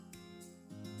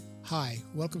Hi,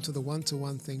 welcome to the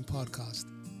One-to-One Thing podcast.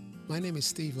 My name is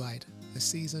Steve Wright, a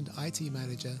seasoned IT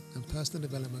manager and personal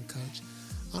development coach,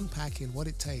 unpacking what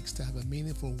it takes to have a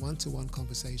meaningful one-to-one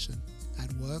conversation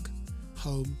at work,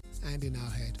 home, and in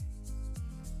our head.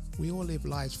 We all live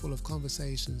lives full of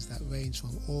conversations that range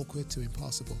from awkward to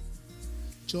impossible.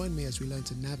 Join me as we learn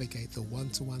to navigate the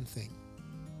one-to-one thing.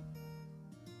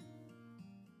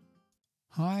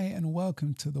 Hi, and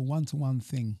welcome to the One-to-One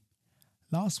Thing.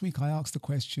 Last week I asked the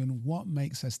question, what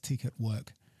makes us tick at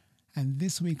work? And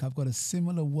this week I've got a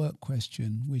similar work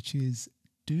question, which is,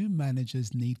 do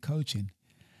managers need coaching?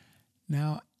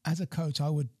 Now, as a coach, I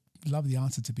would love the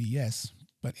answer to be yes,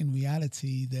 but in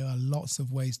reality, there are lots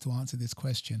of ways to answer this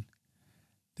question.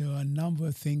 There are a number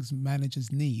of things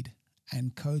managers need,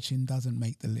 and coaching doesn't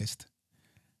make the list.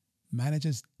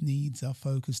 Managers' needs are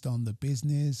focused on the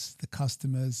business, the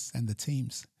customers, and the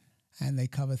teams. And they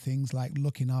cover things like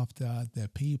looking after their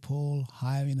people,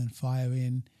 hiring and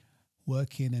firing,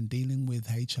 working and dealing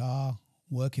with HR,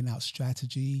 working out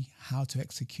strategy, how to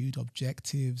execute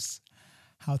objectives,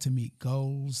 how to meet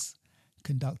goals,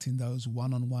 conducting those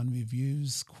one-on-one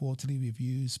reviews, quarterly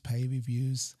reviews, pay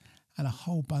reviews, and a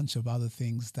whole bunch of other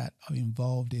things that are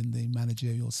involved in the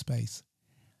managerial space.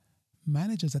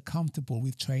 Managers are comfortable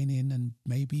with training and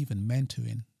maybe even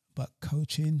mentoring, but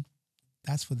coaching,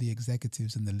 that's for the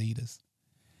executives and the leaders.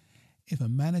 If a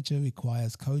manager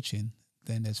requires coaching,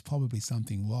 then there's probably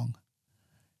something wrong.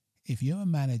 If you're a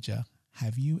manager,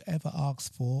 have you ever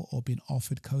asked for or been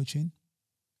offered coaching?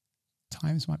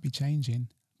 Times might be changing,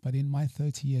 but in my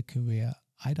 30-year career,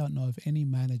 I don't know of any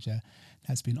manager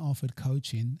that's been offered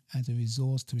coaching as a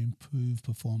resource to improve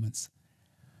performance.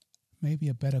 Maybe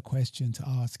a better question to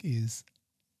ask is,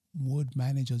 would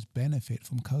managers benefit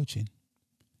from coaching?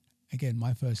 Again,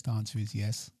 my first answer is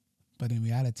yes, but in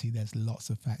reality, there's lots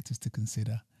of factors to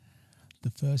consider.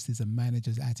 The first is a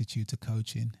manager's attitude to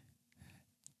coaching.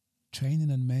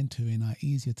 Training and mentoring are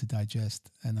easier to digest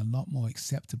and a lot more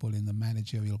acceptable in the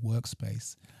managerial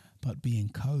workspace, but being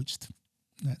coached,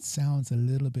 that sounds a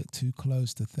little bit too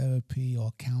close to therapy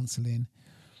or counseling.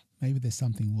 Maybe there's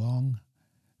something wrong.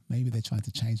 Maybe they're trying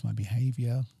to change my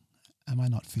behavior. Am I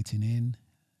not fitting in?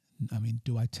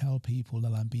 Do I tell people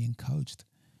that I'm being coached?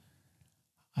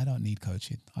 I don't need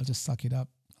coaching. I'll just suck it up.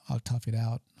 I'll tough it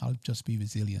out. I'll just be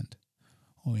resilient.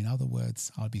 Or in other words,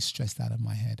 I'll be stressed out of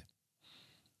my head.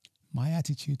 My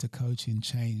attitude to coaching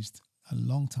changed a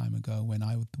long time ago when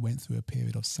I went through a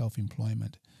period of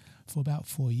self-employment for about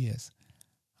 4 years.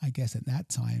 I guess at that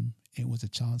time, it was a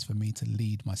chance for me to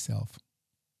lead myself.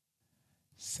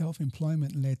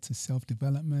 Self-employment led to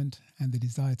self-development and the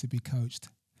desire to be coached.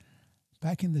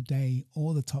 Back in the day,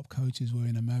 all the top coaches were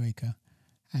in America.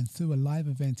 And through a live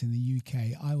event in the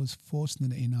UK, I was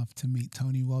fortunate enough to meet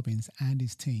Tony Robbins and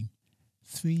his team.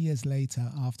 3 years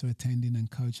later, after attending and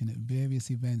coaching at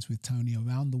various events with Tony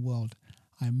around the world,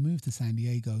 I moved to San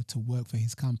Diego to work for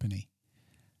his company.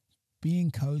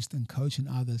 Being coached and coaching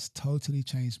others totally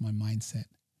changed my mindset.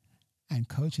 And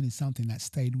coaching is something that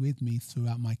stayed with me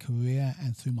throughout my career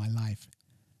and through my life.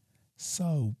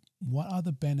 So, what are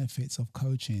the benefits of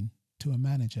coaching to a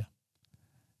manager?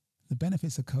 The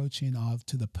benefits of coaching are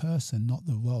to the person, not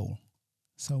the role.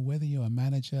 So whether you're a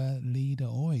manager, leader,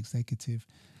 or executive,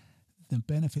 the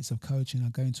benefits of coaching are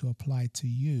going to apply to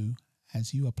you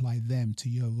as you apply them to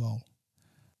your role.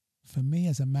 For me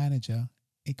as a manager,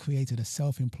 it created a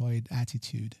self-employed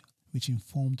attitude, which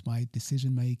informed my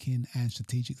decision-making and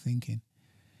strategic thinking.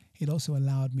 It also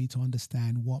allowed me to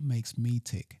understand what makes me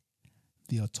tick.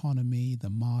 The autonomy, the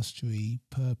mastery,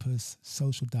 purpose,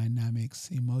 social dynamics,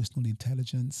 emotional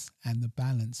intelligence, and the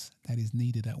balance that is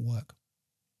needed at work.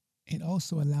 It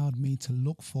also allowed me to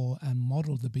look for and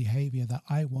model the behavior that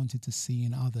I wanted to see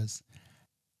in others,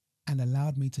 and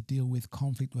allowed me to deal with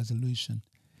conflict resolution.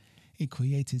 It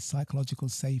created psychological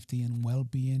safety and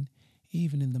well-being,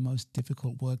 even in the most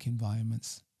difficult work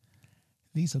environments.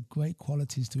 These are great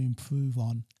qualities to improve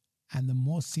on, and the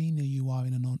more senior you are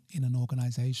in an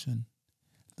organization,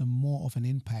 the more of an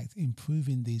impact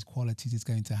improving these qualities is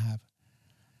going to have.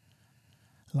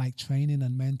 Like training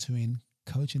and mentoring,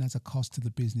 coaching has a cost to the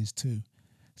business too.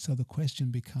 So the question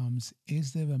becomes,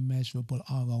 is there a measurable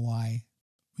ROI,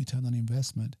 return on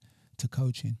investment, to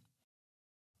coaching?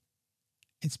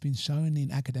 It's been shown in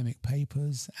academic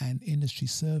papers and industry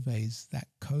surveys that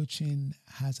coaching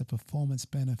has a performance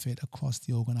benefit across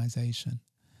the organization.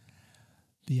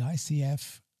 The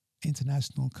ICF,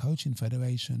 International Coaching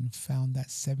Federation, found that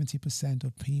 70%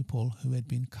 of people who had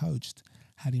been coached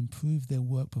had improved their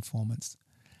work performance,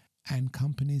 and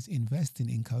companies investing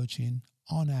in coaching,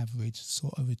 on average,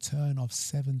 saw a return of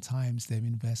 7 times their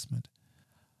investment.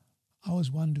 I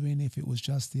was wondering if it was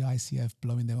just the ICF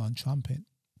blowing their own trumpet,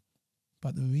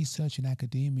 but the research in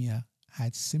academia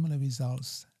had similar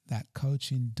results that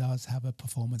coaching does have a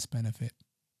performance benefit.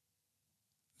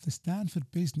 The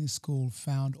Stanford Business School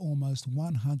found almost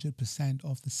 100%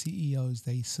 of the CEOs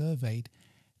they surveyed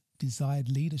desired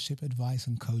leadership advice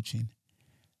and coaching.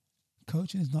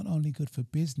 Coaching is not only good for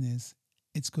business,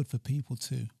 it's good for people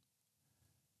too.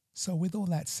 So with all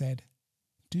that said,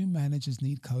 do managers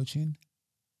need coaching?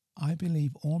 I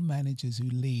believe all managers who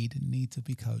lead need to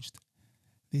be coached.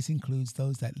 This includes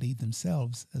those that lead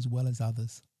themselves as well as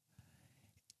others.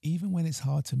 Even when it's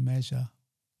hard to measure,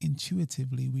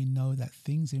 intuitively we know that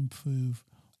things improve.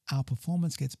 Our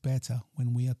performance gets better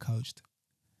when we are coached.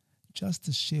 Just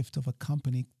the shift of a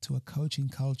company to a coaching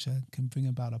culture can bring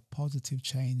about a positive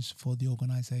change for the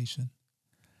organization.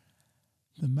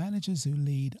 The managers who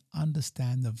lead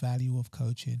understand the value of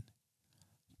coaching.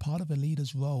 Part of a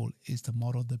leader's role is to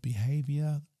model the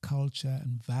behavior, culture,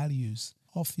 and values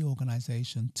of the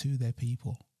organization to their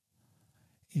people.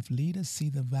 If leaders see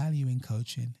the value in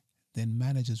coaching, then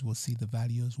managers will see the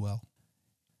value as well.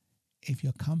 If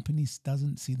your company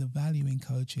doesn't see the value in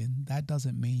coaching, that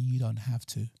doesn't mean you don't have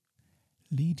to.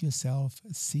 Lead yourself,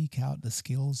 seek out the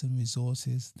skills and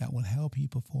resources that will help you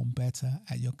perform better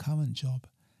at your current job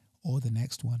or the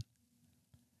next one.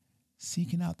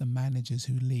 Seeking out the managers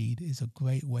who lead is a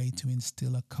great way to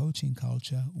instill a coaching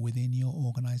culture within your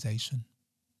organization.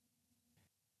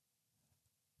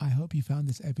 I hope you found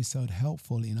this episode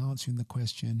helpful in answering the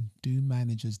question, do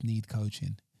managers need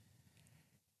coaching?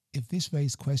 If this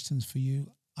raised questions for you,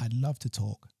 I'd love to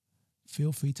talk.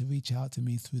 Feel free to reach out to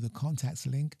me through the contacts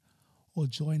link or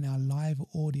join our live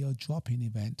audio drop-in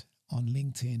event on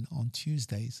LinkedIn on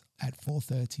Tuesdays at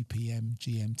 4:30 p.m.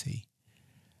 GMT.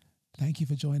 Thank you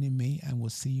for joining me, and we'll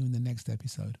see you in the next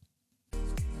episode.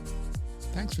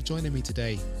 Thanks for joining me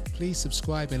today. Please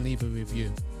subscribe and leave a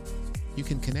review. You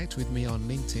can connect with me on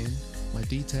LinkedIn. My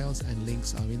details and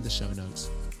links are in the show notes.